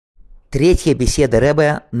Третья беседа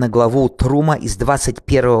Ребе на главу Трума из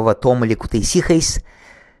 21-го тома Ликутей Сихейс.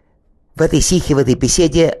 В этой сихе, в этой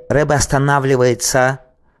беседе Ребе останавливается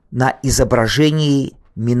на изображении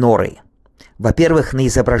миноры. Во-первых, на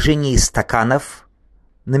изображении стаканов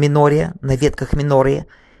на миноре, на ветках миноры,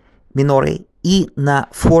 и на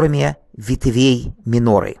форме ветвей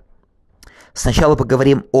миноры. Сначала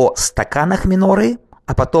поговорим о стаканах миноры,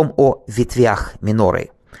 а потом о ветвях миноры.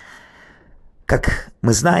 Как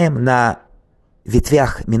мы знаем, на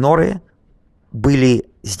ветвях миноры были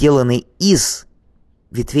сделаны из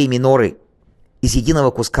ветвей миноры, из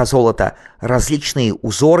единого куска золота, различные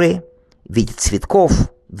узоры в виде цветков,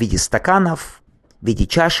 в виде стаканов, в виде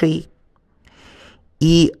чашей.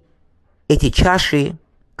 И эти чаши,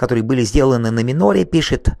 которые были сделаны на миноре,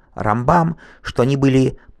 пишет Рамбам, что они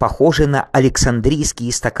были похожи на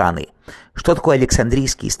александрийские стаканы. Что такое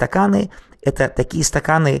александрийские стаканы? Это такие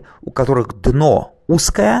стаканы, у которых дно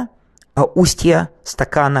узкое, а устье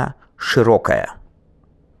стакана широкое.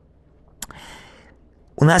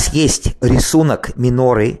 У нас есть рисунок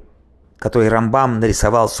миноры, который Рамбам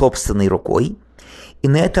нарисовал собственной рукой, и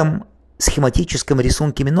на этом схематическом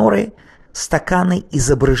рисунке миноры стаканы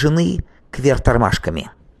изображены кверх тормашками.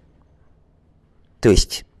 То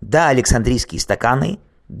есть, да, александрийские стаканы,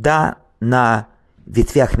 да, на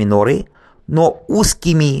ветвях миноры, но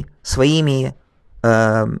узкими своим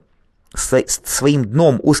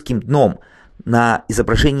дном, узким дном на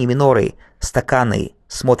изображении миноры стаканы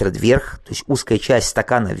смотрят вверх, то есть узкая часть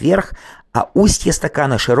стакана вверх, а устье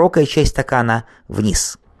стакана, широкая часть стакана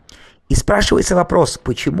вниз. И спрашивается вопрос,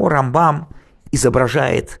 почему Рамбам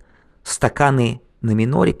изображает стаканы на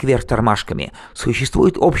миноре кверх тормашками?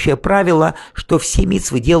 Существует общее правило, что все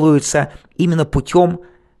мицвы делаются именно путем,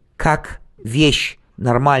 как вещь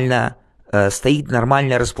нормально стоит,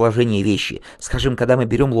 нормальное расположение вещи. Скажем, когда мы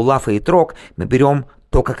берем лулав и этрог, мы берем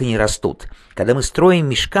то, как они растут. Когда мы строим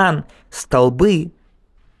мишкан, столбы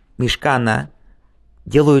мишкана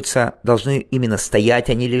должны именно стоять,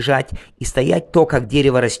 а не лежать, и стоять то, как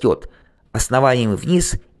дерево растет, основанием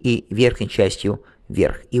вниз и верхней частью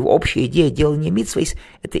вверх. И общая идея делания мицвы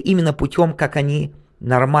 – это именно путем, как они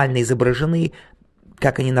нормально изображены,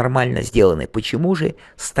 как они нормально сделаны. Почему же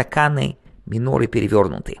стаканы миноры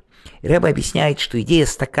перевернуты? Ребе объясняет, что идея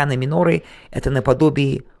стакана миноры – это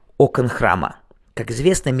наподобие окон храма. Как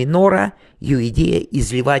известно, минора, ее идея –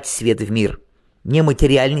 изливать свет в мир. Не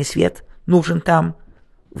материальный свет нужен там,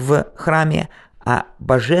 в храме, а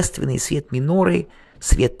божественный свет миноры,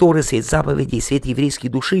 свет Торы, свет заповедей, свет еврейской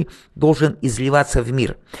души должен изливаться в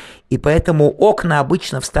мир. И поэтому окна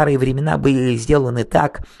обычно в старые времена были сделаны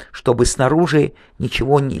так, чтобы снаружи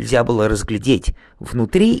ничего нельзя было разглядеть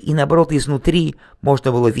внутри, и наоборот, изнутри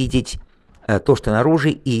можно было видеть то, что наружу,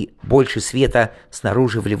 и больше света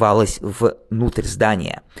снаружи вливалось внутрь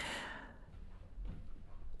здания.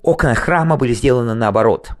 Окна храма были сделаны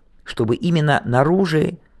наоборот, чтобы именно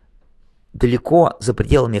наружу, далеко за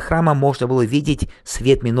пределами храма, можно было видеть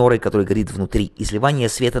свет миноры, который горит внутри, изливание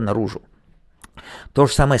света наружу. То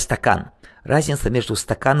же самое стакан. Разница между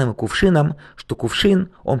стаканом и кувшином, что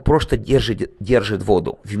кувшин, он просто держит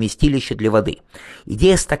воду, вместилище для воды.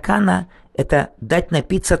 Идея стакана – это дать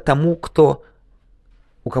напиться тому,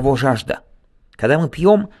 у кого жажда. Когда мы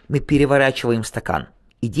пьем, мы переворачиваем стакан.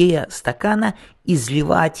 Идея стакана –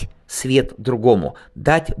 изливать свет другому,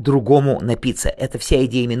 дать другому напиться. Это вся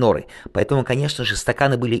идея миноры. Поэтому, конечно же,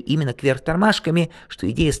 стаканы были именно кверх тормашками, что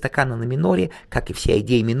идея стакана на миноре, как и вся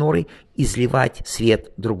идея миноры, изливать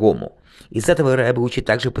свет другому. Из этого Rabbi учит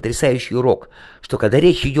также потрясающий урок, что когда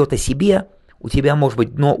речь идет о себе, у тебя может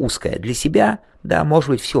быть дно узкое. Для себя, да,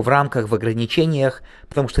 может быть все в рамках, в ограничениях,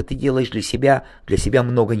 потому что ты делаешь для себя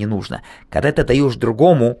много не нужно. Когда ты даешь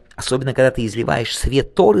другому, особенно когда ты изливаешь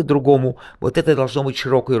свет Торы другому, вот это должно быть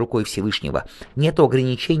широкой рукой Всевышнего. Нет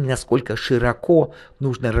ограничений, насколько широко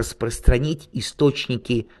нужно распространить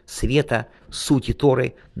источники света, сути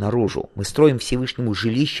Торы наружу. Мы строим Всевышнему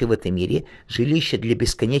жилище в этом мире, жилище для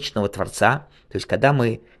бесконечного Творца. То есть, когда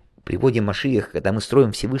мы приводим Машиах, когда мы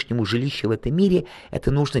строим Всевышнему жилище в этом мире,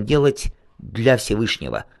 это нужно делать для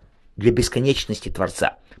Всевышнего, для бесконечности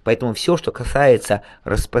Творца. Поэтому все, что касается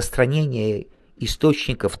распространения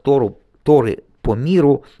источников Торы по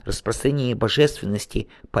миру, распространения божественности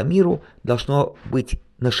по миру, должно быть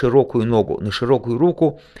на широкую ногу, на широкую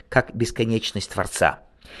руку, как бесконечность Творца.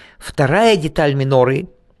 Вторая деталь миноры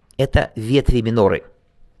 – это ветви миноры.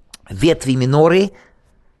 Ветви миноры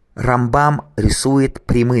Рамбам рисует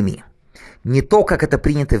прямыми. Не то, как это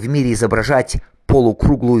принято в мире изображать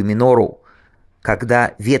полукруглую минору,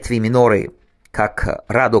 когда ветви миноры, как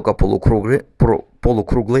радуга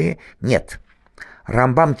полукруглые. Нет.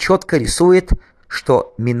 Рамбам четко рисует,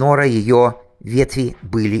 что минора, ее ветви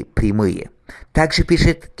были прямые. Также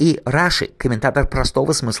пишет и Раши, комментатор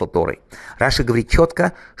простого смысла Торы. Раши говорит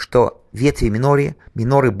четко, что ветви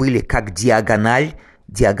миноры были как диагональ,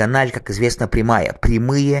 как известно, прямая,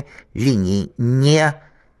 прямые линии, не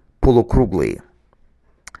полукруглые.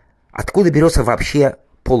 Откуда берется вообще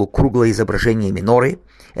полукруглое изображение миноры?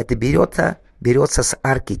 Это берется с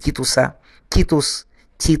арки Титуса.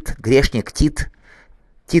 Тит, грешник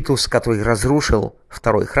Титус, который разрушил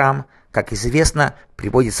второй храм. Как известно,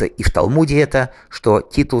 приводится и в Талмуде это, что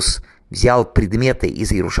Титус взял предметы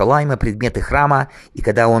из Иерушалайма, предметы храма, и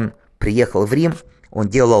когда он приехал в Рим, он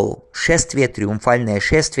делал шествие, триумфальное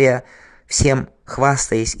шествие, всем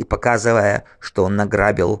хвастаясь и показывая, что он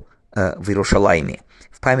награбил в Иерушалайме.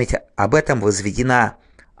 В память об этом возведена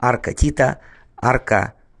арка Тита,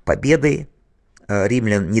 арка победы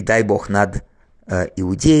римлян, не дай бог, над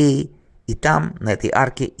Иудеей, и там на этой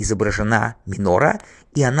арке изображена минора,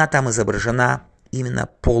 и она там изображена именно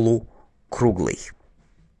полукруглой.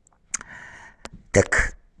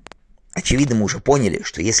 Так, очевидно, мы уже поняли,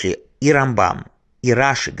 что если и Рамбам, и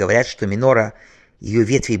Раши говорят, что минора, ее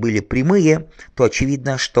ветви были прямые, то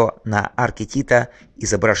очевидно, что на арке Тита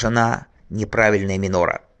изображена неправильная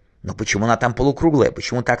минора. Но почему она там полукруглая?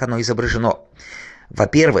 Почему так оно изображено?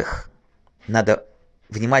 Во-первых, надо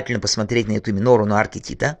внимательно посмотреть на эту минору на арке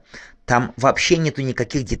Тита. Там вообще нету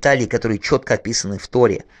никаких деталей, которые четко описаны в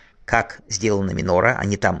Торе, как сделана минора.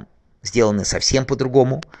 Они там сделаны совсем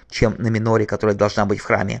по-другому, чем на миноре, которая должна быть в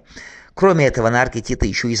храме. Кроме этого, на арке Тита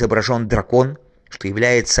еще изображен дракон, что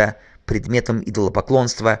является предметом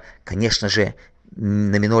идолопоклонства. Конечно же,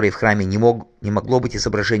 на миноре в храме не могло быть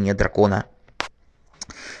изображения дракона.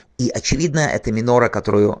 И, очевидно, эта минора,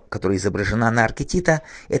 которая изображена на арке Тита,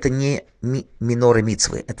 это не минора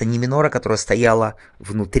мицвы, это не минора, которая стояла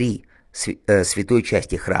внутри святой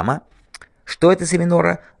части храма. Что это за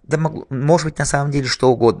минора? Да может быть на самом деле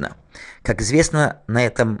что угодно. Как известно, на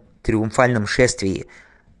этом триумфальном шествии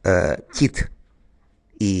Тит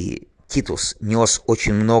и Титус нес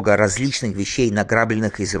очень много различных вещей,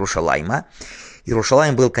 награбленных из Иерушалайма.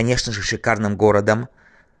 Иерушалайм был, конечно же, шикарным городом.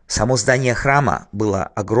 Само здание храма было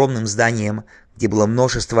огромным зданием, где было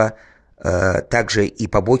множество также и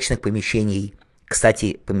побочных помещений.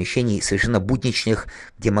 Кстати, помещений совершенно будничных,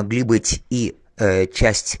 где могли быть и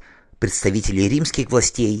часть представителей римских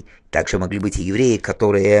властей, также могли быть и евреи,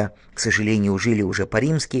 которые, к сожалению, жили уже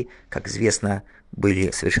по-римски. Как известно,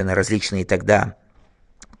 были совершенно различные тогда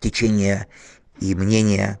течения и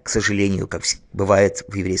мнения, к сожалению, как бывает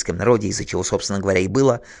в еврейском народе, из-за чего, собственно говоря, и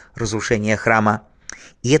было разрушение храма.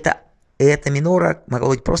 И эта минора могла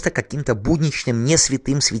быть просто каким-то будничным, не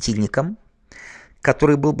святым светильником,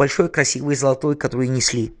 который был большой, красивый, золотой, который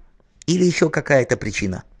несли. Или еще какая-то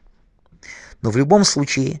причина. Но в любом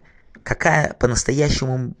случае, какая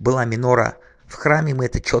по-настоящему была минора в храме, мы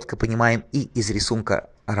это четко понимаем и из рисунка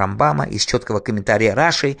Рамбама, из четкого комментария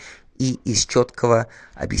Раши, и из четкого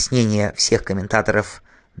объяснения всех комментаторов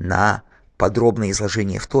на подробное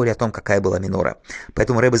изложение в Торе о том, какая была минора.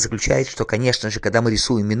 Поэтому Ребе заключает, что, конечно же, когда мы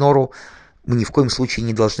рисуем минору, мы ни в коем случае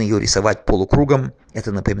не должны ее рисовать полукругом.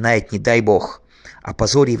 Это напоминает, не дай бог, о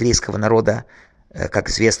позоре еврейского народа. Как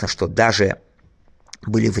известно, что даже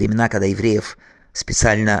были времена, когда евреев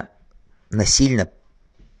специально насильно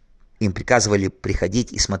им приказывали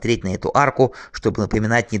приходить и смотреть на эту арку, чтобы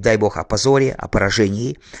напоминать, не дай бог, о позоре, о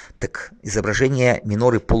поражении. Так изображение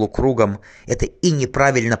миноры полукругом – это и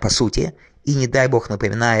неправильно по сути, и, не дай бог,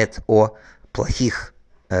 напоминает о плохих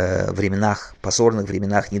временах, позорных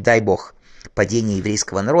временах, не дай бог, падения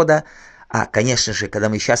еврейского народа. А, конечно же, когда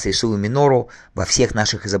мы сейчас рисуем минору, во всех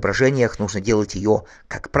наших изображениях нужно делать ее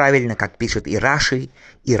как правильно, как пишет и Раши,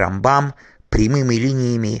 и Рамбам, прямыми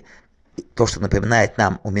линиями, то, что напоминает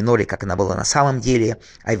нам о миноре, как она была на самом деле,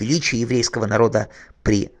 о величии еврейского народа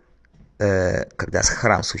когда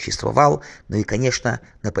храм существовал, ну и, конечно,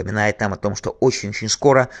 напоминает нам о том, что очень-очень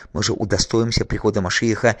скоро мы же удостоимся прихода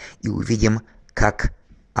Машиаха и увидим, как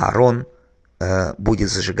Аарон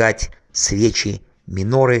будет зажигать свечи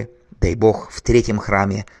миноры, дай Бог, в третьем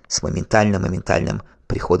храме с моментальным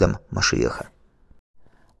приходом Машиаха.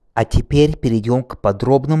 А теперь перейдем к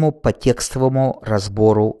подробному подтекстовому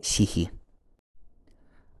разбору Сихи.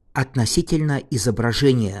 Относительно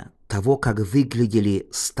изображения того, как выглядели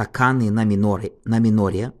стаканы на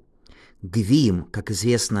миноре, гвиим, как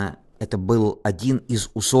известно, это был один из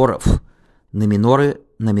узоров на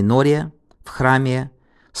миноре в храме,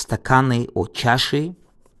 стаканы чаши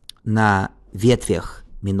на ветвях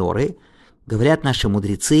миноры. Говорят наши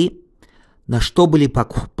мудрецы, на что были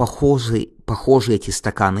похожи эти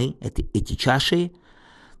стаканы, эти чаши,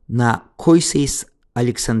 на койсейс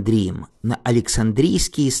Александрием, на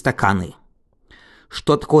Александрийские стаканы.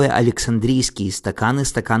 Что такое Александрийские стаканы,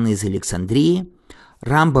 стаканы из Александрии?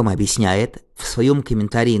 Рамбам объясняет в своем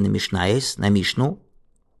комментарии на Мишну,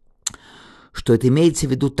 что это имеется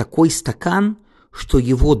в виду такой стакан, что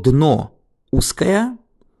его дно узкое,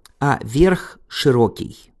 а верх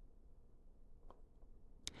широкий.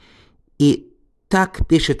 И так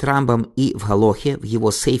пишет Рамбам и в Галохе, в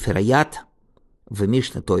его Сейфер Аят, в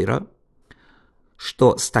Мишне Тойра,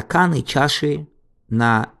 что стаканы, чаши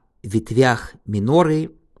на ветвях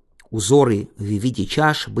миноры, узоры в виде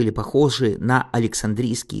чаш были похожи на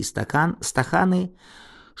александрийские стаканы,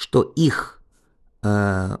 что их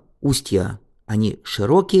устья, они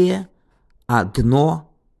широкие, а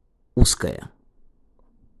дно узкое.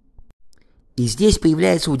 И здесь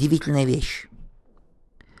появляется удивительная вещь.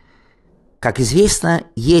 Как известно,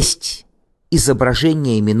 есть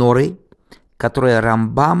изображение миноры, которое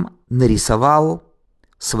Рамбам нарисовал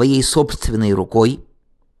своей собственной рукой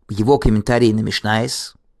в его комментарии на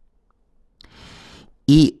Мишнаэс.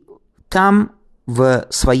 И там в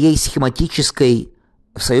своем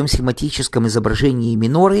схематическом изображении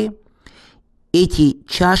миноры эти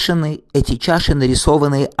чаши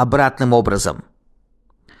нарисованы обратным образом,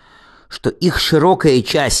 что их широкая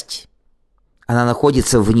часть, она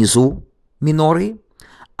находится внизу миноры,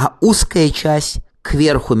 а узкая часть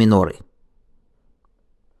кверху миноры.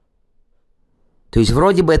 То есть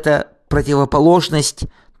вроде бы это противоположность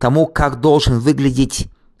тому, как должен выглядеть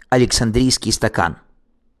Александрийский стакан.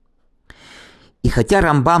 И хотя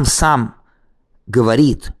Рамбам сам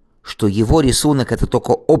говорит, что его рисунок – это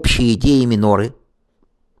только общая идея миноры,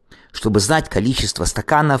 чтобы знать количество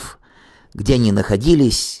стаканов, где они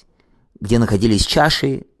находились, где находились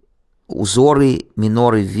чаши, узоры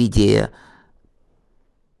миноры в виде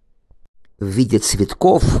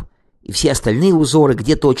цветков и все остальные узоры,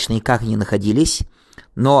 где точно и как они находились.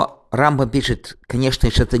 Но Рамбам пишет, конечно,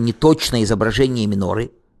 что это не точное изображение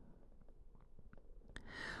миноры.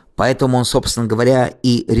 Поэтому он, собственно говоря,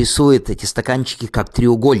 и рисует эти стаканчики как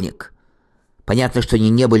треугольник. Понятно, что они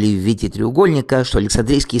не были в виде треугольника, что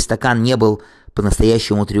Александрийский стакан не был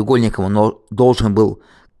по-настоящему треугольником, он должен был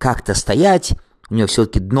как-то стоять. У него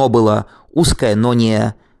все-таки дно было узкое, но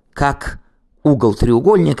не как угол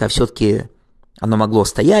треугольника, все-таки оно могло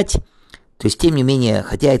стоять. То есть, тем не менее,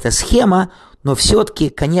 хотя это схема, но все-таки,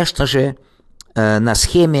 конечно же, на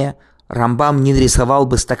схеме Рамбам не нарисовал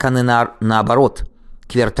бы стаканы наоборот,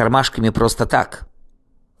 кверх тормашками просто так.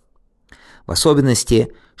 В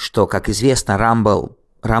особенности, что, как известно,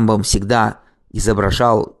 Рамбам всегда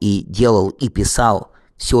изображал и делал, и писал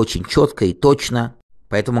все очень четко и точно.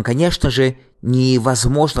 Поэтому, конечно же,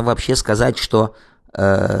 невозможно вообще сказать, что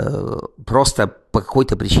просто по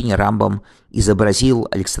какой-то причине Рамбам изобразил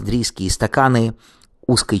александрийские стаканы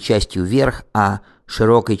узкой частью вверх, а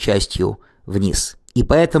широкой частью вниз. И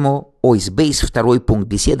поэтому Ойс-Бейс, второй пункт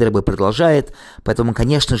беседы Ребе продолжает, поэтому,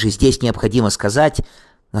 конечно же, здесь необходимо сказать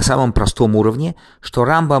на самом простом уровне, что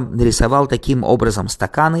Рамбам нарисовал таким образом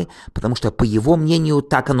стаканы, потому что, по его мнению,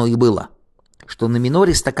 так оно и было. Что на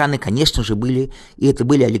миноре стаканы, конечно же, были, и это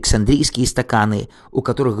были александрийские стаканы, у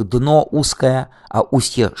которых дно узкое, а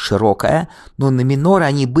устье широкое, но на миноре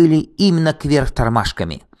они были именно кверх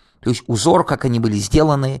тормашками. То есть узор, как они были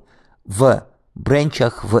сделаны в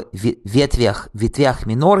бренчах, в ветвях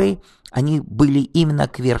миноры, они были именно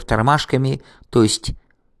кверх тормашками, то есть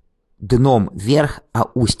дном вверх, а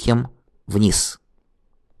устьем вниз.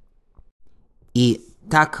 И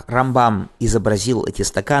так Рамбам изобразил эти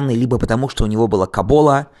стаканы, либо потому, что у него была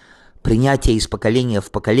кабола, принятие из поколения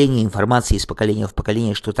в поколение, информации из поколения в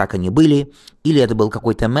поколение, что так они были, или это был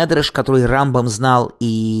какой-то медреш, который Рамбам знал,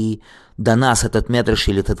 и до нас этот медреш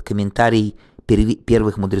или этот комментарий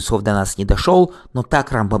первых мудрецов до нас не дошел, но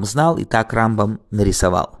так Рамбам знал, и так Рамбам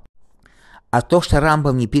нарисовал. А то, что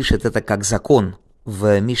Рамбам не пишет это как закон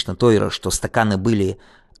в Мишне Тойра, что стаканы были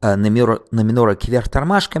на минора кверх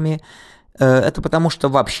тормашками, это потому, что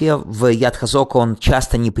вообще в Яд Хазока он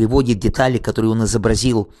часто не приводит детали, которые он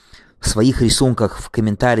изобразил в своих рисунках в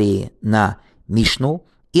комментарии на Мишну.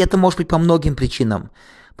 И это может быть по многим причинам.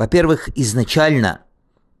 Во-первых, изначально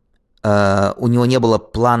у него не было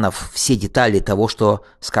планов все детали того, что,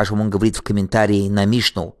 скажем, он говорит в комментарии на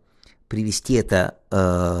Мишну, привести это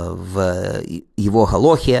в его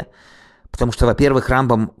Галохе, потому что, во-первых,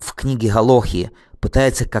 Рамбам в книге Галохи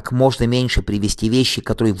пытается как можно меньше привести вещи,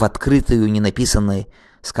 которые в открытую не написаны,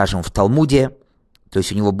 скажем, в Талмуде. То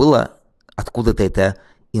есть у него была откуда-то эта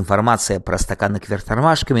информация про стаканы кверх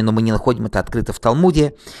тормашками, но мы не находим это открыто в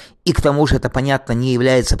Талмуде. И к тому же это, понятно, не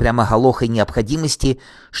является прямо галохой необходимости,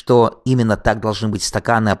 что именно так должны быть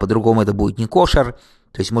стаканы, а по-другому это будет не кошер.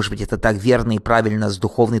 То есть, может быть, это так верно и правильно с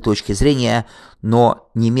духовной точки зрения, но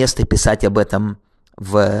не место писать об этом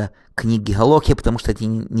в книге Галохи, потому что это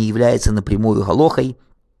не является напрямую Галохой.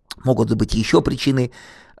 Могут быть еще причины,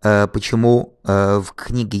 почему в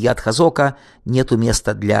книге Яд Хазока нету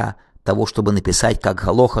места для того, чтобы написать как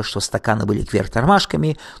Галоха, что стаканы были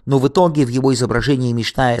кверх-тормашками, но в итоге в его изображении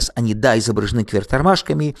Мишнаес они, да, изображены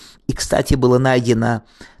кверх-тормашками, и, кстати, было найдено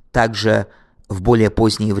также в более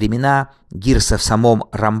поздние времена гирса в самом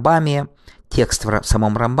Рамбаме, текст в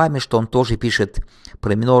самом Рамбаме, что он тоже пишет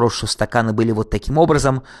про Менору, что стаканы были вот таким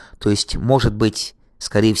образом, то есть, может быть,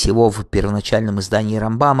 скорее всего, в первоначальном издании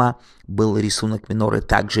Рамбама был рисунок Меноры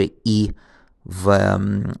также и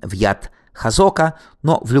в Яд Хазока,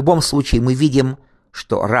 но в любом случае мы видим,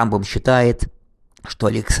 что Рамбам считает, что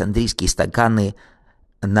Александрийские стаканы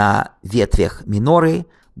на ветвях Меноры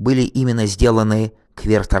были именно сделаны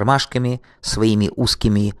кверх-тормашками, своими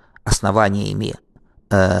узкими основаниями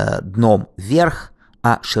дном вверх,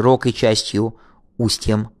 а широкой частью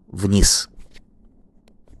устьем вниз.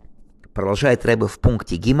 Продолжает Ребе в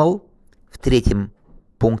пункте Гимл, в третьем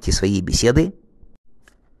пункте своей беседы,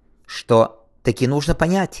 что таки нужно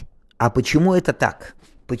понять, а почему это так?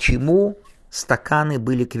 Почему стаканы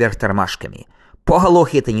были кверх-тормашками? По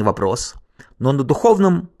Галохе это не вопрос, но на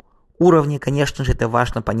духовном уровне, конечно же, это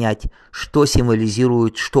важно понять, что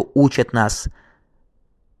символизирует, что учат нас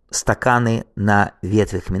стаканы на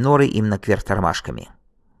ветвях Меноры именно кверх-тормашками.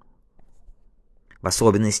 В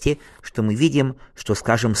особенности, что мы видим, что,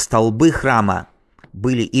 скажем, столбы храма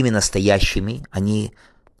были именно стоящими, они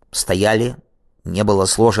стояли, не были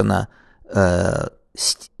сложены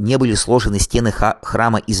стены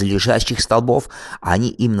храма из лежащих столбов, а они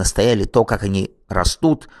именно стояли то, как они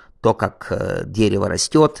растут, то, как дерево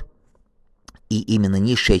растет, и именно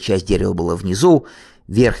низшая часть дерева была внизу,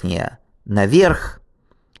 верхняя наверх,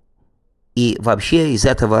 и вообще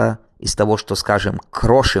из того, что, скажем,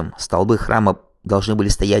 крошим столбы храма должны были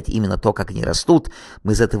стоять именно то, как они растут,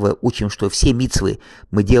 мы из этого учим, что все мицвы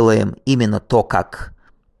мы делаем именно то, как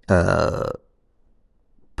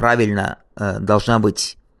правильно должно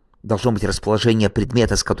быть расположение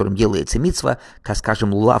предмета, с которым делается мицва, как,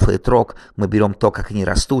 скажем, лулав и трог, мы берем то, как они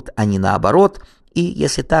растут, а не наоборот. И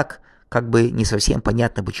если так, как бы не совсем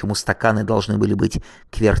понятно, почему стаканы должны были быть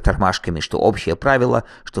кверх-тормашками, что общее правило,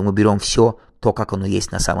 что мы берем все то, как оно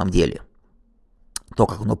есть на самом деле, то,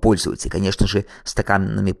 как оно пользуется. И, конечно же,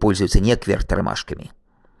 стаканами пользуются не кверх-тормашками.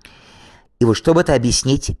 И вот чтобы это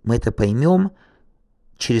объяснить, мы это поймем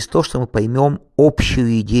через то, что мы поймем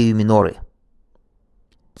общую идею Меноры.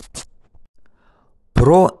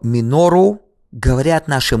 Про Менору говорят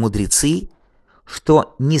наши мудрецы,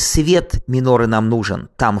 что не свет Меноры нам нужен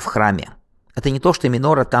там в храме. Это не то, что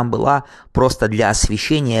Менора там была просто для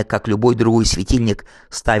освещения, как любой другой светильник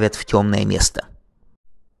ставят в темное место.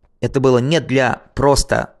 Это было не для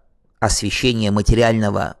просто освещения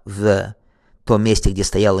материального в том месте, где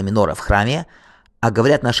стояла Менора в храме, а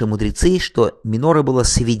говорят наши мудрецы, что Менора была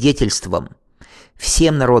свидетельством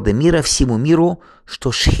всем народам мира, всему миру,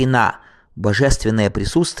 что Шхина, божественное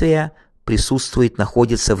присутствие,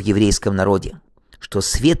 находится в еврейском народе. Что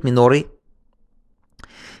свет Меноры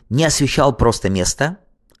не освещал просто место,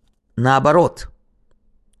 наоборот,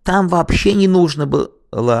 там вообще не нужно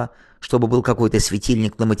было, чтобы был какой-то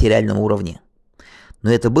светильник на материальном уровне.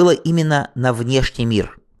 Но это было именно на внешний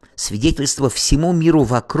мир, свидетельство всему миру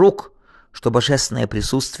вокруг, что божественное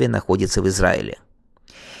присутствие находится в Израиле.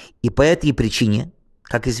 И по этой причине,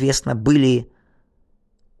 как известно, были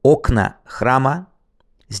окна храма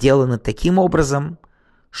сделаны таким образом,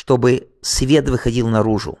 чтобы свет выходил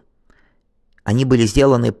наружу. Они были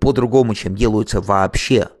сделаны по-другому, чем делаются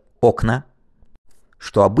вообще окна,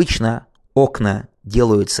 что обычно окна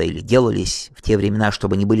делаются или делались в те времена,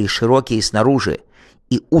 чтобы они были широкие снаружи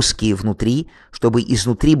и узкие внутри, чтобы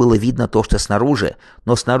изнутри было видно то, что снаружи,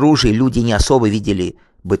 но снаружи люди не особо видели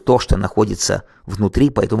бы то, что находится внутри,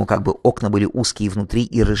 поэтому как бы окна были узкие внутри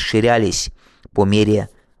и расширялись по мере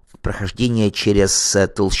прохождения через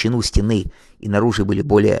толщину стены, и наружу были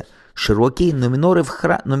более широкие, но Менора в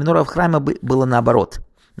храме было наоборот.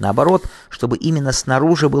 Наоборот, чтобы именно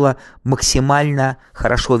снаружи было максимально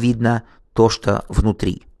хорошо видно то, что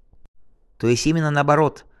внутри. То есть именно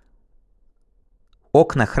наоборот.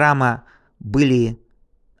 Окна храма были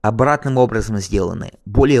обратным образом сделаны,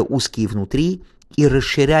 более узкие внутри и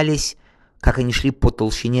расширялись, как они шли по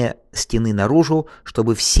толщине стены наружу,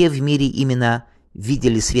 чтобы все в мире именно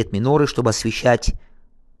видели свет Меноры, чтобы освещать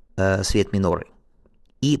свет Меноры.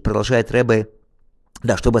 И продолжает Ребе,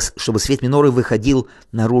 чтобы свет Меноры выходил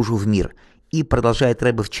наружу в мир. И продолжает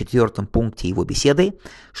Ребе в 4 пункте его беседы,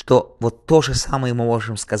 что вот то же самое мы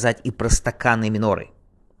можем сказать и про стаканы Меноры.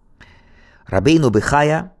 Рабейну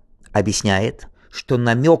Бехая объясняет, что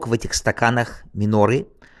намек в этих стаканах миноры,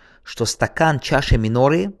 что стакан чаши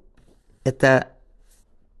миноры – это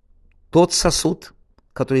тот сосуд,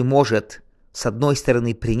 который может с одной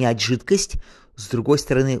стороны принять жидкость, с другой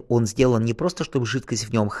стороны он сделан не просто, чтобы жидкость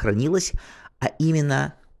в нем хранилась, а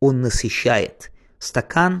именно он насыщает.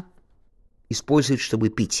 Стакан используют, чтобы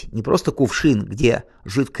пить. Не просто кувшин, где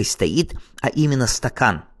жидкость стоит, а именно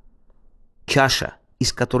стакан, чаша,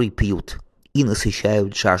 из которой пьют и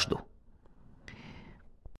насыщают жажду.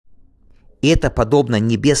 И это подобно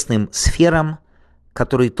небесным сферам,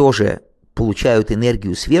 которые тоже получают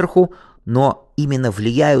энергию сверху, но именно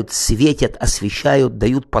влияют, светят, освещают,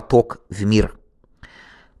 дают поток в мир.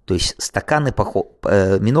 То есть стаканы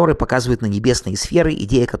миноры показывают на небесные сферы,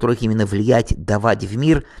 идея которых именно влиять, давать в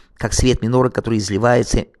мир, как свет миноры, который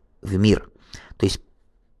изливается в мир. То есть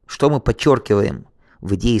что мы подчеркиваем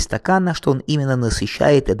в идее стакана, что он именно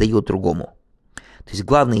насыщает и дает другому. То есть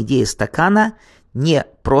главная идея стакана не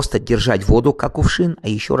просто держать воду, как кувшин, а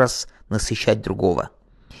еще раз насыщать другого.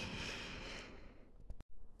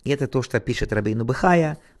 И это то, что пишет Рабейну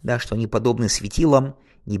Бехая, да, что они подобны светилам,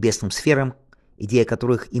 небесным сферам, идея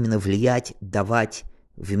которых именно влиять, давать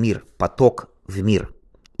в мир, поток в мир.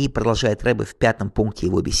 И продолжает Ребе в 5 пункте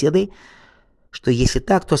его беседы, что если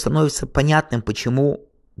так, то становится понятным, почему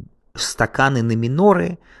стаканы на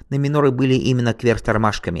миноры были именно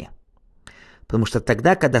кверх-тормашками. Потому что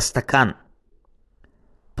тогда, когда стакан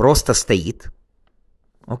просто стоит,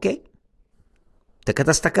 окей, так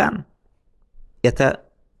это стакан, это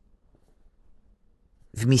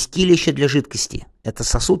вместилище для жидкости, это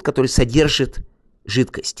сосуд, который содержит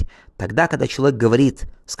жидкость. Тогда, когда человек говорит,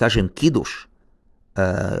 скажем, кидуш,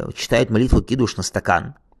 читает молитву кидуш на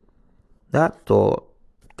стакан, да, то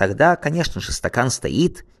тогда, конечно же, стакан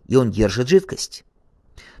стоит, и он держит жидкость.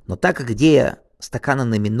 Но так как идея стакана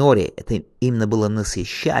на миноре, это именно было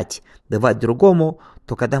насыщать, давать другому,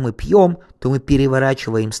 то когда мы пьем, то мы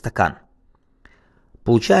переворачиваем стакан.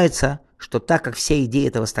 Получается, что так как вся идея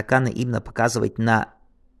этого стакана именно показывать на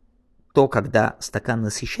то, когда стакан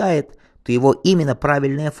насыщает, то его именно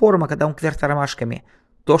правильная форма, когда он кверх тормашками.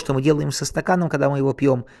 То, что мы делаем со стаканом, когда мы его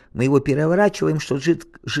пьем, мы его переворачиваем, что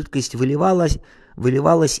жидкость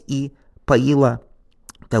выливалась и поила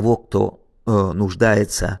того, кто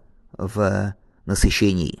нуждается в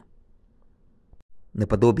насыщении.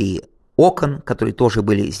 Наподобие окон, которые тоже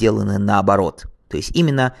были сделаны наоборот. То есть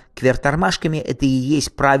именно кверх тормашками это и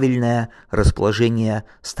есть правильное расположение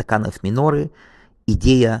стаканов миноры,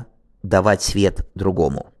 идея давать свет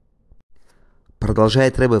другому.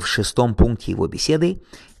 Продолжает Ребе в 6 пункте его беседы.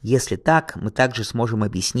 Если так, мы также сможем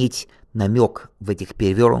объяснить намек в этих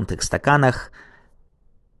перевернутых стаканах,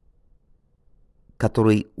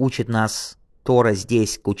 который учит нас Тора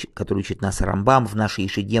здесь, который учит нас Рамбам в нашей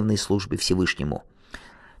ежедневной службе Всевышнему.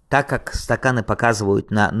 Так как стаканы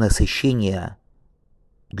показывают на насыщение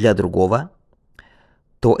для другого,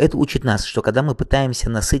 то это учит нас, что когда мы пытаемся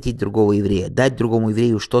насытить другого еврея, дать другому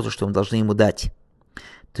еврею что-то, что мы должны ему дать,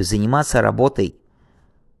 то есть заниматься работой,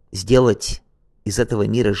 сделать из этого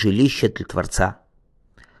мира жилище для Творца,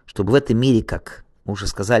 чтобы в этом мире, как мы уже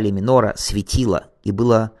сказали, минора светила и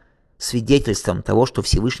было свидетельством того, что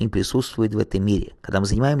Всевышний присутствует в этом мире. Когда мы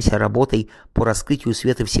занимаемся работой по раскрытию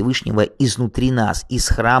света Всевышнего изнутри нас, из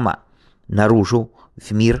храма, наружу,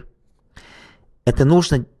 в мир, это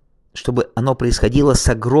нужно, чтобы оно происходило с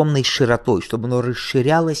огромной широтой, чтобы оно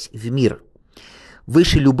расширялось в мир,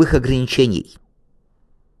 выше любых ограничений.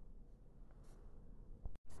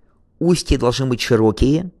 Устья должны быть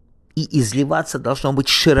широкие, и изливаться должно быть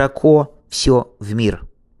широко все в мир.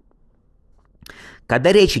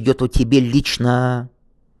 Когда речь идет о тебе лично,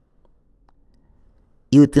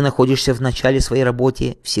 и ты находишься в начале своей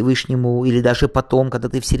работы Всевышнему, или даже потом, когда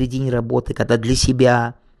ты в середине работы, когда для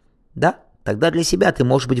себя, да, тогда для себя ты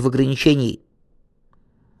можешь быть в ограничении.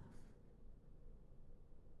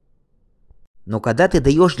 Но когда ты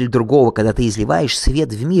даешь для другого, когда ты изливаешь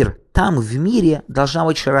свет в мир, там в мире должна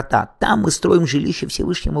быть широта. Там мы строим жилище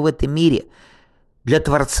Всевышнему в этом мире для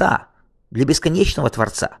Творца, для бесконечного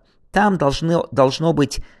Творца. Там должно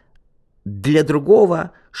быть для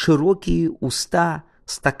другого широкие уста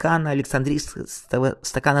стакана александрийского,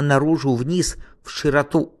 стакана наружу, вниз, в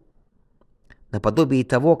широту. Наподобие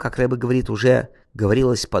того, как Ребе говорит, уже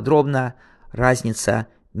говорилось подробно, разница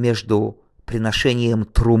между приношением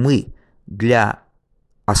трумы для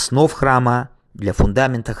основ храма, для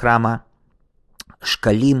фундамента храма,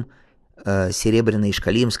 шкалим, серебряный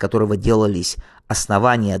шкалим, с которого делались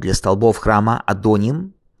основания для столбов храма,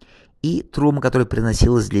 адоним, и трума, которая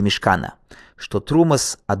приносилась для мишкана. Что трума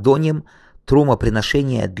с адоним, трума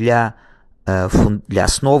приношения для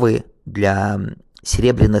основы, для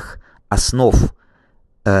серебряных основ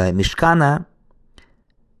мишкана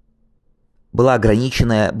было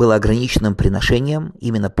ограниченным приношением,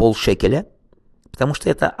 именно полшекеля, потому что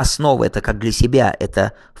это основа, это как для себя,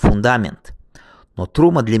 это фундамент. Но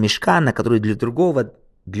трума для мишкана, который для другого,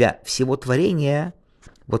 для всего творения,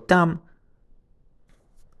 вот там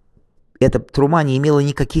эта трума не имела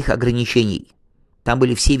никаких ограничений. Там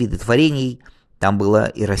были все виды творений, там было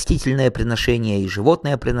и растительное приношение, и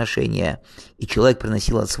животное приношение, и человек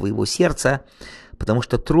приносил от своего сердца, потому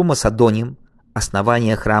что трума с адоним,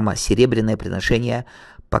 основание храма, серебряное приношение,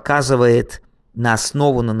 показывает на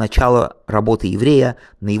основу, на начало работы еврея,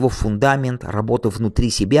 на его фундамент, работу внутри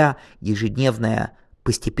себя, ежедневная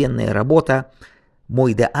постепенная работа,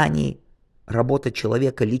 мойдаани, работа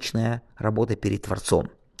человека, личная работа перед Творцом.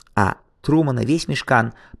 А трума на весь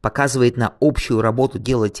мишкан показывает на общую работу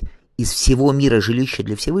делать из всего мира жилище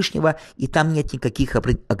для Всевышнего, и там нет никаких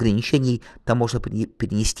ограничений, там можно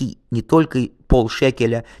перенести не только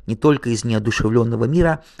полшекеля, не только из неодушевленного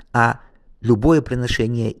мира, а любое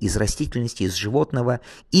приношение из растительности, из животного,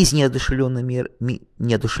 из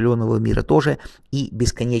неодушевленного мира тоже, и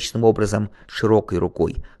бесконечным образом широкой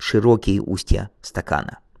рукой, широкие устья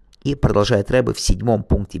стакана. И продолжает Ребе в 7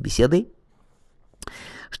 пункте беседы,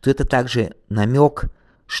 что это также намек,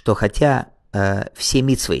 что хотя все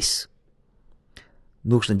мицвейс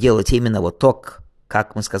нужно делать именно вот то,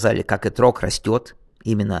 как мы сказали, как этрог растет,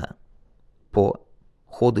 именно по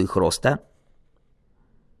ходу их роста,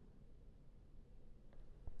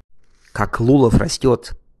 как лулов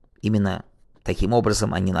растет именно таким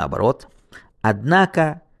образом, а не наоборот.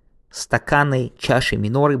 Однако стаканы чаши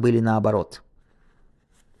меноры были наоборот,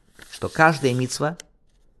 что каждая мицва,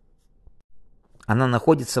 она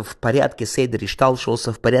находится в порядке сейдер и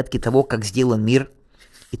шталшоса, в порядке того, как сделан мир,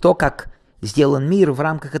 и то, как сделан мир, в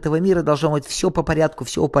рамках этого мира должно быть все по порядку,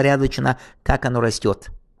 все упорядочено, как оно растет.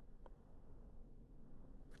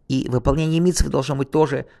 И выполнение мицвы должно быть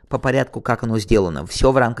тоже по порядку, как оно сделано.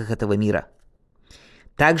 Все в рамках этого мира.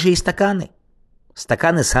 Также и стаканы.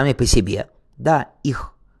 Стаканы сами по себе. Да,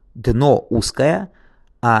 их дно узкое,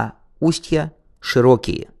 а устья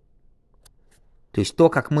широкие. То есть то,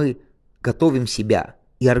 как мы готовим себя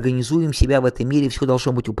и организуем себя в этом мире, все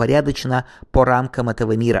должно быть упорядочено по рамкам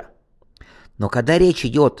этого мира. Но когда речь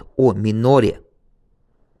идет о меноре,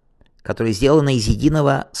 которая сделана из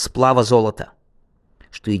единого сплава золота,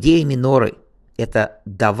 что идея меноры – это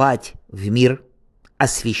давать в мир,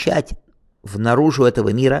 освещать внаружу этого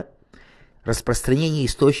мира, распространение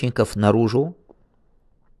источников наружу,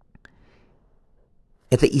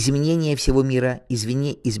 это изменение всего мира,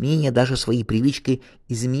 изменение даже своей привычки,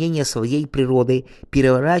 изменение своей природы,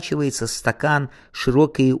 переворачивается стакан,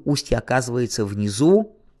 широкие устья оказывается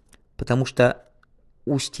внизу, потому что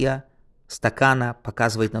устья стакана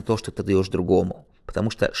показывает на то, что ты даешь другому. Потому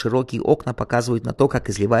что широкие окна показывают на то, как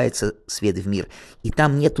изливается свет в мир. И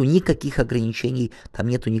там нету никаких ограничений, там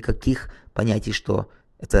нету никаких понятий, что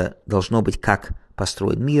это должно быть, как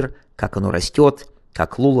построен мир, как оно растет,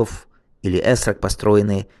 как лулов или эсрак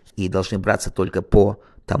построены и должны браться только по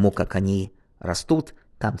тому, как они растут.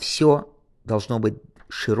 Там все должно быть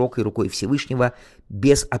широкой рукой Всевышнего,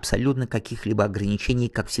 без абсолютно каких-либо ограничений,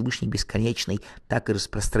 как Всевышний бесконечный, так и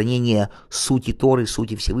распространение сути Торы,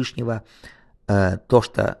 сути Всевышнего. То,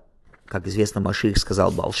 что, как известно, Машиах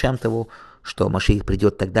сказал Баал Шем Тову, что Машиах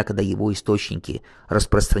придет тогда, когда его источники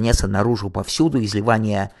распространятся наружу повсюду,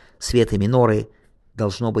 изливание света меноры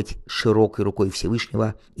должно быть широкой рукой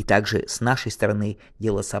Всевышнего, и также с нашей стороны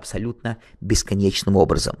делаться абсолютно бесконечным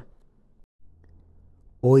образом.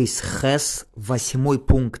 Ойс Хес, 8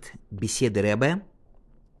 пункт Беседы Ребе.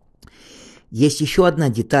 Есть еще одна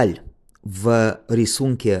деталь в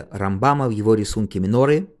рисунке Рамбама, в его рисунке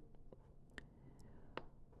меноры.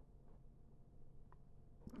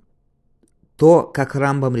 То, как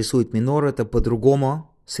Рамбам рисует менору, это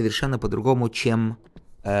по-другому, совершенно по-другому, чем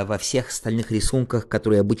во всех остальных рисунках,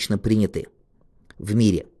 которые обычно приняты в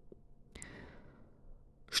мире.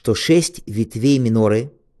 Что 6 ветвей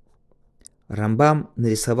меноры Рамбам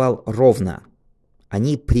нарисовал ровно.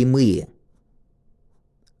 Они прямые,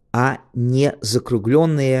 а не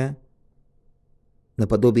закругленные,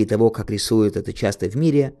 наподобие того, как рисуют это часто в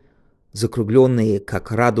мире, закругленные,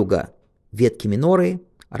 как радуга, ветки меноры.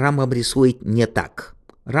 Рамбам рисует не так.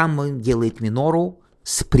 Рамбам делает менору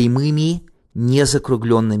с прямыми,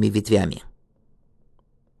 незакругленными ветвями.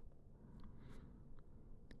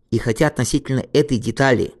 И хотя относительно этой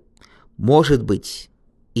детали, может быть,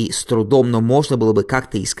 и с трудом, но можно было бы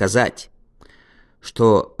как-то и сказать,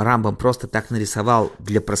 что Рамбам просто так нарисовал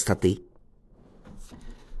для простоты.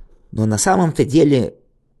 Но на самом-то деле,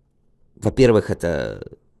 во-первых, это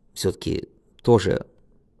все-таки тоже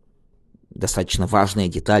достаточно важные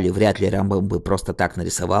детали, вряд ли Рамбам бы просто так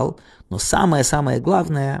нарисовал. Но самое-самое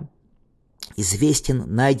главное,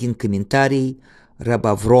 найден комментарий Рабби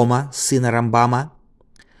Аврома, сына Рамбама,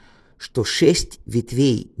 что 6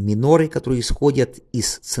 ветвей миноры, которые исходят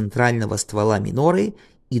из центрального ствола миноры,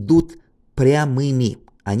 идут прямыми.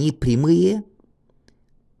 Они прямые,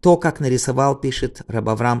 то, как нарисовал, пишет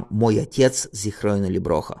Рабби Аврам, мой отец, зихройно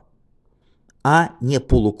либроха, а не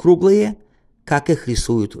полукруглые, как их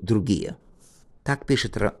рисуют другие. Так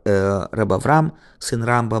пишет Рабби Аврам, сын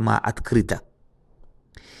Рамбама, открыто.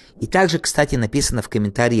 И также, кстати, написано в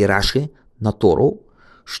комментарии Раши на Тору,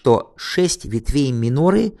 что 6 ветвей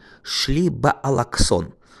миноры шли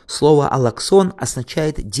баалаксон. Слово алаксон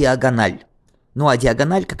означает диагональ. Ну а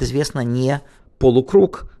диагональ, как известно, не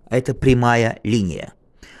полукруг, а это прямая линия.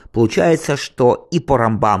 Получается, что и по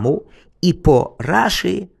Рамбаму, и по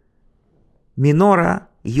Раши минора,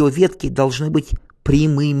 ее ветки должны быть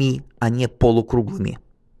прямыми, а не полукруглыми.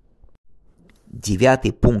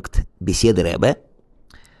 9 пункт беседы Ребе.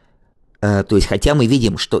 То есть, хотя мы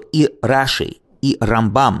видим, что и Раши, и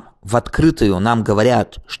Рамбам в открытую нам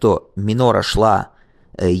говорят, что минора шла,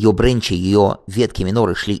 ее бренчи, ее ветки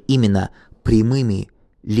миноры шли именно прямыми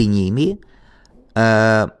линиями,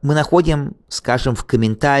 мы находим, скажем, в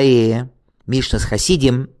комментарии Мишнас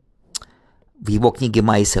Хасидим, в его книге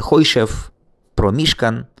Майсе Хойшев про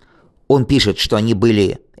Мишкан, он пишет, что они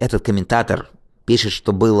были, этот комментатор пишет,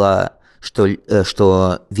 что было,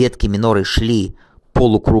 что ветки миноры шли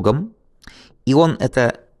полукругом, и он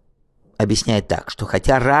это объясняет так, что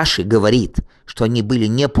хотя Раши говорит, что они были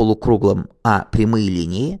не полукруглым, а прямые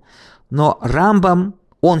линии, но Рамбам,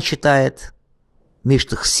 он считает,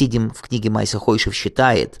 Мишнас Хасидим в книге Майсе Хойшев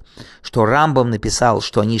считает, что Рамбам написал,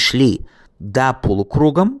 что они шли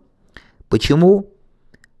полукругом. Почему?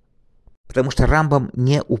 Потому что Рамбам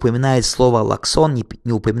не упоминает слово лаксон,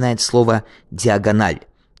 не упоминает слово диагональ.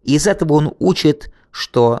 И из этого он учит,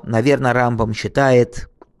 что, наверное, Рамбам считает,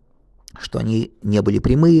 что они не были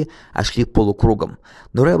прямые, а шли полукругом.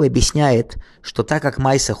 Но Ребе объясняет, что так как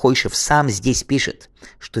Майса Хойшев сам здесь пишет,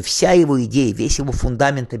 что вся его идея, весь его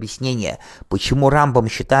фундамент объяснения, почему Рамбам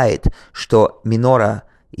считает, что минора,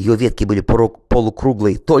 ее ветки были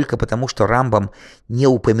полукруглые, только потому, что Рамбам не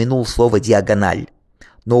упомянул слово диагональ.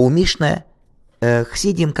 Но у Мишны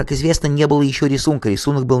Хасидим, как известно, не было еще рисунка,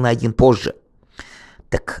 рисунок был найден позже.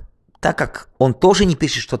 Так как он тоже не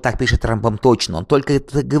пишет, что так пишет Рамбам точно, он только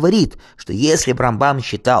это говорит, что если бы Рамбам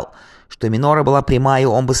считал, что минора была прямая,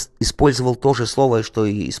 он бы использовал то же слово, что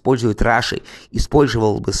и использует Раши,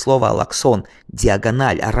 использовал бы слово алаксон,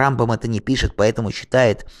 диагональ, а Рамбам это не пишет, поэтому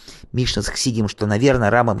считает Мишнас Хасидим, что, наверное,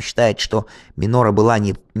 Рамбам считает, что минора была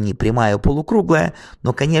не прямая, а полукруглая,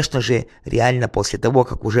 но, конечно же, реально после того,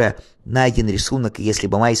 как уже найден рисунок, если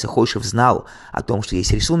бы Майса Хойшев знал о том, что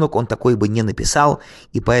есть рисунок, он такой бы не написал,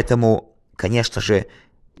 и поэтому, конечно же,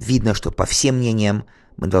 видно, что по всем мнениям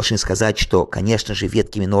мы должны сказать, что, конечно же,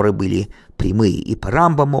 ветки миноры были прямые и по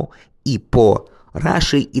Рамбаму, и по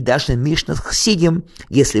Раши, и даже Мишнас Хасидим,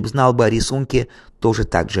 если бы знал бы о рисунке, тоже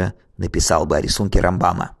так же написал бы о рисунке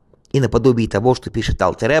Рамбама. И наподобие того, что пишет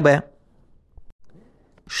Алтер Ребе,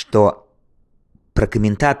 что про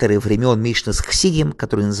комментаторы времен Мишнас Хасидим,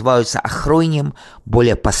 которые называются Ахройним,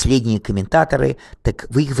 более последние комментаторы, так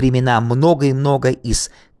в их времена много и много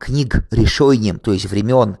из книг Решойним, то есть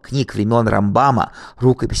книг времен Рамбама,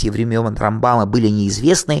 рукописи времен Рамбама были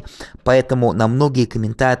неизвестны, поэтому на многие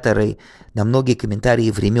комментарии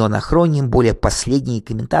времен Ахройним, более последние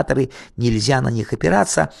комментаторы, нельзя на них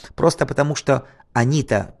опираться, просто потому что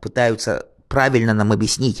они-то пытаются правильно нам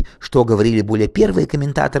объяснить, что говорили более первые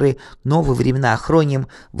комментаторы, но во времена Ахроним,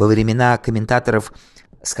 во времена комментаторов,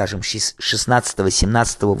 скажем, 16,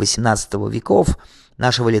 17, 18 веков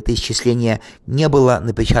нашего летоисчисления не было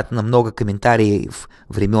напечатано много комментариев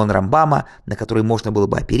времен Рамбама, на которые можно было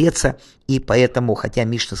бы опереться, и поэтому, хотя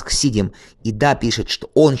Мишнас Хасидим и пишет,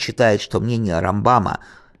 что он считает, что мнение Рамбама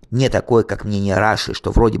не такое, как мнение Раши,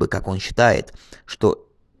 что вроде бы как он считает, что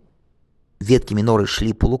ветки миноры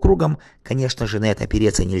шли полукругом, конечно же, на это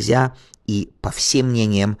опереться нельзя, и по всем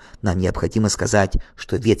мнениям нам необходимо сказать,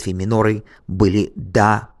 что ветви миноры были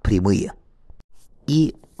прямые.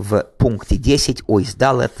 И в пункте 10 ойс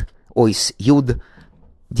далет, ойс юд,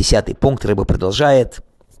 10 пункт Ребе продолжает,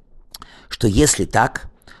 что если так,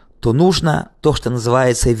 то нужно то, что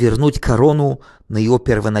называется, вернуть корону на ее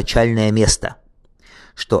первоначальное место,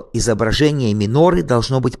 что изображение миноры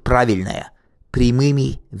должно быть правильное,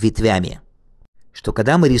 прямыми ветвями. Что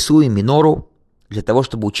когда мы рисуем минору, для того,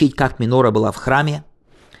 чтобы учить, как минора была в храме,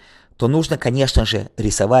 то нужно, конечно же,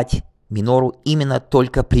 рисовать минору именно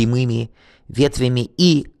только прямыми ветвями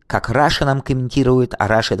и как Раши нам комментирует, а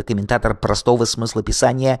Раши — это комментатор простого смысла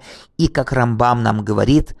Писания, и как Рамбам нам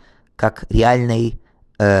говорит, как реальный,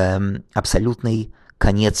 абсолютный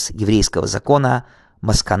конец еврейского закона,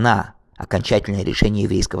 маскана, окончательное решение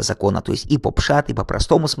еврейского закона. То есть и по пшат, и по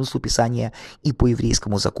простому смыслу Писания, и по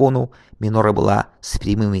еврейскому закону минора была с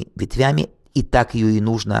прямыми ветвями, и так ее и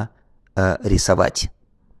нужно рисовать.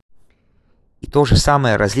 И то же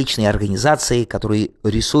самое различные организации, которые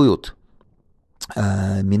рисуют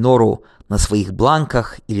минору на своих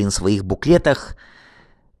бланках или на своих буклетах,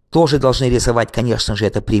 тоже должны рисовать, конечно же,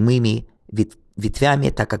 это прямыми ветвями,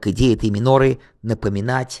 так как идея этой миноры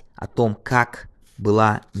напоминать о том, как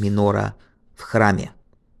была минора в храме.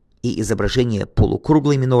 И изображение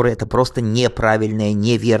полукруглой миноры — это просто неправильное,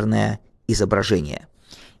 неверное изображение.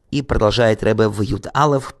 И продолжает Ребе в Юд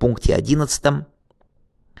Алеф в пункте 11,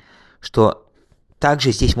 что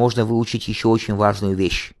также здесь можно выучить еще очень важную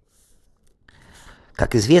вещь.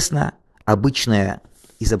 Как известно, обычное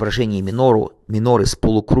изображение миноры с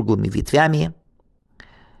полукруглыми ветвями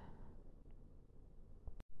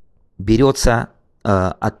берется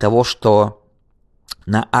от того, что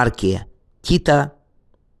на арке Тита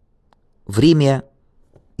в Риме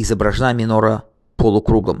изображена минора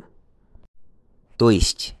полукругом. То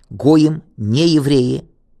есть гоим, не евреи,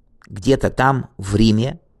 где-то там в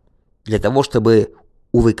Риме, для того, чтобы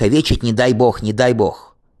увековечить, не дай бог,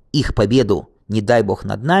 их победу, не дай бог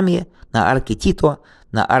над нами, на арке Тито,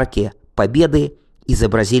 на арке Победы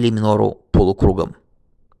изобразили минору полукругом.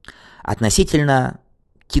 Относительно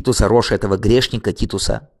Титуса Роша, этого грешника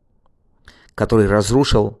Титуса, который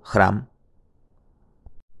разрушил храм,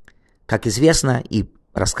 как известно и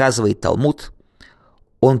рассказывает Талмуд,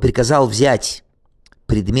 он приказал взять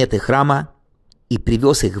предметы храма и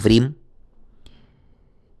привез их в Рим.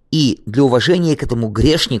 И для уважения к этому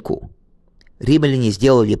грешнику римляне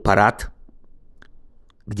сделали парад,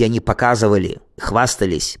 где они показывали,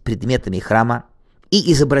 хвастались предметами храма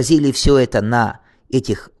и изобразили все это на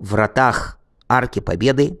этих вратах арки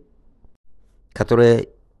Победы, которая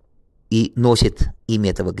и носит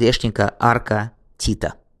имя этого грешника, арка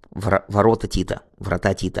Тита, ворота Тита,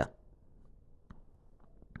 врата Тита.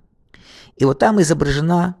 И вот там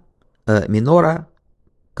изображена минора,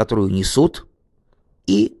 которую несут,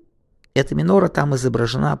 и эта минора там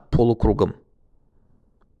изображена полукругом.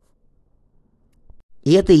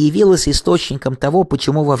 И это явилось источником того,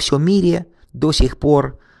 почему во всем мире до сих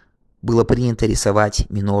пор было принято рисовать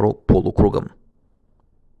минору полукругом.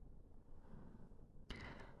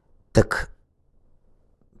 Так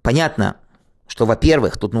понятно, что,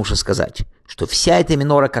 во-первых, тут нужно сказать, что вся эта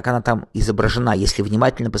минора, как она там изображена, если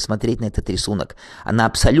внимательно посмотреть на этот рисунок, она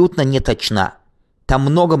абсолютно не точна. Там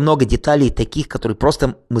много-много деталей таких, которые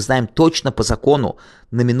просто мы знаем точно по закону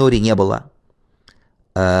на миноре не было.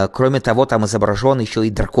 Кроме того, там изображен еще и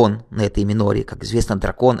дракон на этой миноре. Как известно,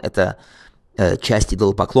 дракон — это часть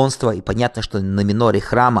идолопоклонства, и понятно, что на миноре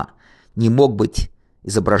храма не мог быть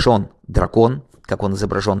изображен дракон, как он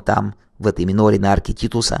изображен там, в этой миноре на арке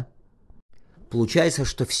Титуса. Получается,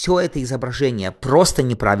 что все это изображение просто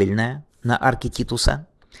неправильное на арке Титуса.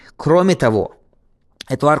 Кроме того,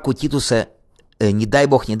 эту арку Титуса, не дай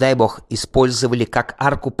бог, использовали как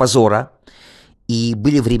арку позора. И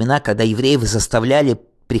были времена, когда евреев заставляли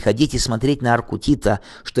приходить и смотреть на арку Тита,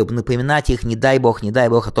 чтобы напоминать их, не дай бог,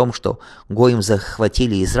 о том, что гоим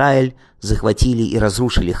захватили Израиль, захватили и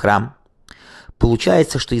разрушили храм.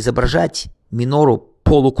 Получается, что изображать минору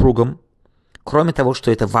полукругом, кроме того,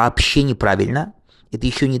 что это вообще неправильно, это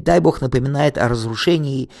еще, не дай бог, напоминает о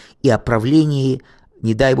разрушении и о правлении,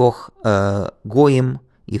 не дай бог, гоим,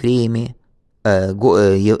 евреями,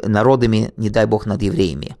 народами, не дай бог, над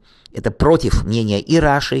евреями. Это против мнения и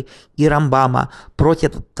Раши, и Рамбама,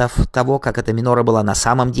 против того, как эта минора была на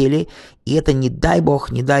самом деле. И это, не дай бог,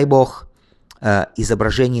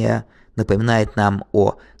 изображение напоминает нам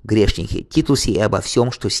о грешнике Титусе и обо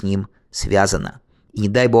всем, что с ним связано. И не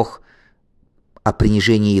дай бог о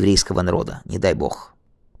принижении еврейского народа, не дай бог.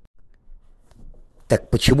 Так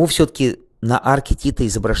почему все-таки на арке Тита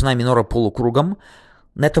изображена минора полукругом?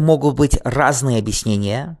 На это могут быть разные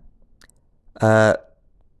объяснения.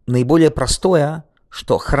 Наиболее простое,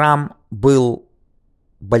 что храм был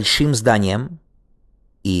большим зданием,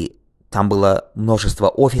 и там было множество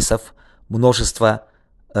офисов, множество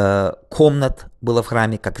комнат было в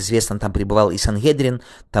храме. Как известно, там пребывал и Сангедрин,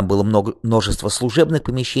 там было множество служебных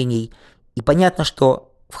помещений. И понятно,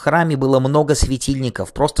 что в храме было много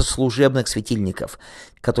светильников, просто служебных светильников,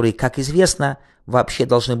 которые, как известно, вообще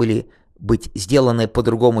должны были быть сделаны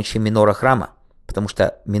по-другому, чем минора храма. Потому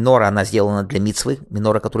что минора, она сделана для мицвы,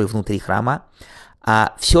 минора, которая внутри храма.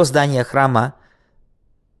 А все здание храма,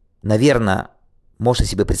 наверное, можно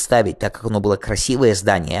себе представить, так как оно было красивое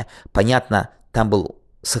здание, понятно, там был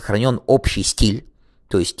сохранен общий стиль,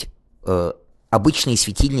 то есть обычные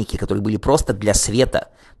светильники, которые были просто для света.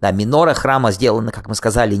 Да, минора храма сделана, как мы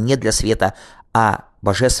сказали, не для света, а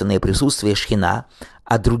божественное присутствие Шхина,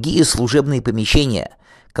 а другие служебные помещения,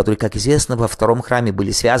 которые, как известно, во втором храме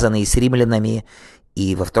были связаны и с римлянами,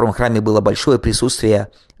 и во втором храме было большое присутствие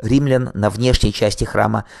римлян на внешней части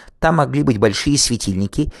храма. Там могли быть большие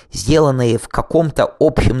светильники, сделанные в каком-то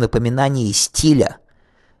общем напоминании стиля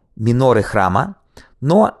миноры храма,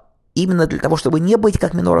 но именно для того, чтобы не быть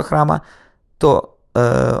как минора храма, то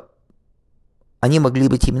они могли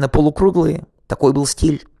быть именно полукруглые, такой был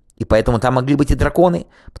стиль, и поэтому там могли быть и драконы,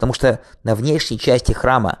 потому что на внешней части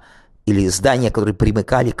храма или здания, которые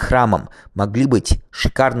примыкали к храмам, могли быть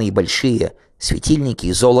шикарные большие светильники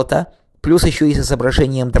из золота, плюс еще и с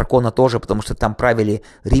изображением дракона тоже, потому что там правили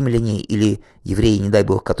римляне или евреи, не дай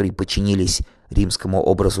бог, которые подчинились римскому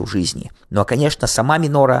образу жизни. Ну а, конечно, сама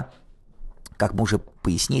минора, как мы уже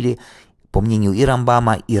пояснили, по мнению и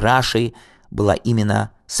Рамбама, и Раши, была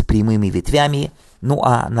именно с прямыми ветвями, ну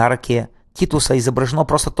а на арке Титуса изображено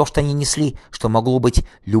просто то, что они несли, что могло быть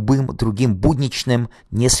любым другим будничным,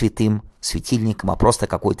 не святым светильником, а просто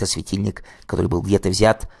какой-то светильник, который был где-то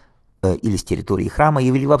взят или с территории храма,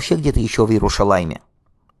 или вообще где-то еще в Иерушалайме.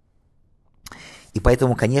 И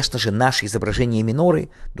поэтому, конечно же, наши изображения миноры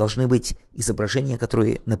должны быть изображения,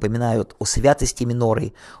 которые напоминают о святости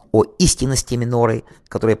миноры, о истинности миноры,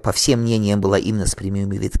 которая, по всем мнениям, была именно с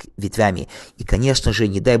прямыми ветвями. И, конечно же,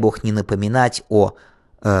 не дай бог не напоминать о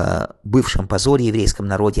бывшем позоре еврейском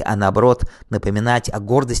народе, а наоборот напоминать о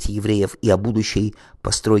гордости евреев и о будущей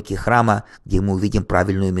постройке храма, где мы увидим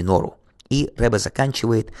правильную минору. И Ребе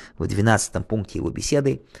заканчивает в 12 пункте его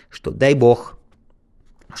беседы, что дай Бог,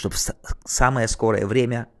 чтобы в самое скорое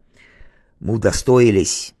время мы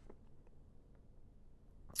удостоились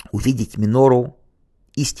увидеть минору,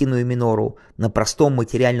 истинную минору на простом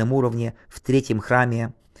материальном уровне в третьем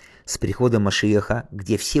храме с приходом Машиаха,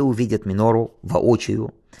 где все увидят минору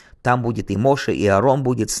воочию. Там будет и Моше, и Аарон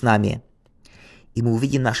будет с нами. И мы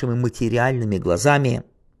увидим нашими материальными глазами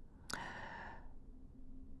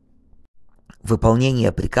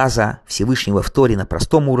выполнение приказа Всевышнего в Торе на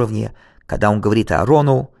простом уровне, когда он говорит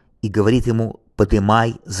Аарону и говорит ему: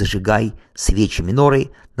 подымай, зажигай свечи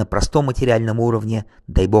миноры на простом материальном уровне,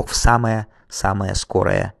 дай Бог в самое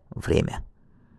скорое время.